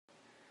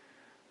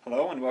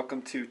Hello and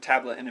welcome to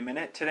Tablet in a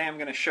Minute. Today I'm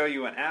going to show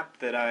you an app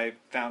that I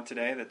found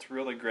today that's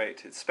really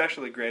great. It's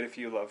especially great if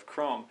you love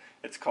Chrome.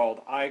 It's called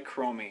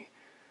iChromy.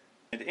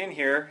 And in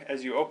here,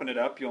 as you open it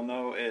up, you'll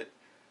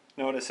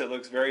notice it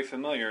looks very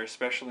familiar,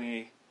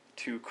 especially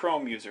to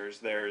Chrome users.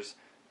 There's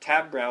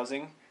tab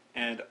browsing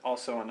and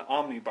also an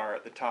Omnibar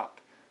at the top.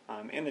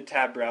 In the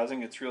tab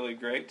browsing, it's really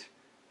great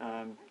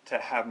to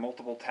have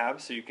multiple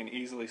tabs so you can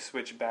easily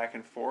switch back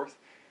and forth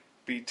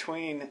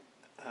between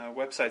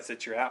websites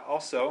that you're at.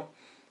 Also,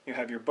 you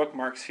have your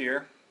bookmarks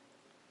here,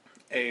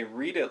 a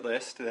read it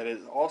list that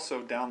is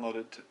also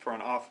downloaded for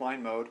an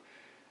offline mode,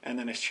 and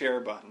then a share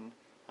button.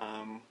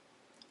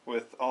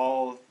 With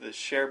all the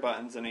share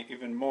buttons and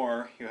even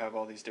more, you have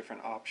all these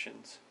different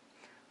options.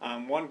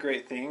 One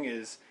great thing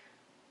is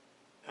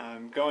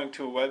going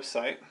to a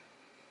website.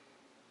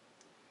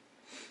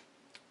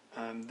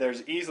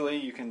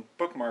 You can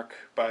bookmark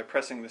by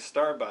pressing the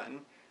star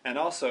button, and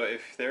also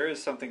if there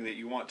is something that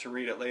you want to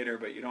read it later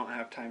but you don't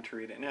have time to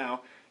read it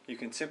now, you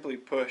can simply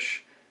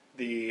push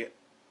the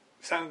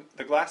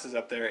glasses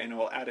up there and it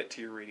will add it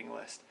to your reading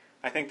list.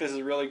 I think this is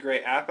a really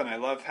great app, and I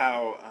love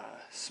how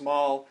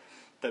small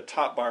the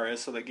top bar is,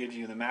 so that gives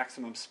you the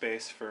maximum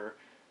space for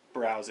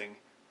browsing.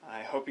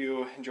 I hope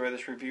you enjoy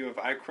this review of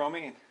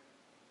iChromy, and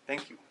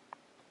thank you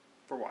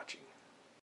for watching.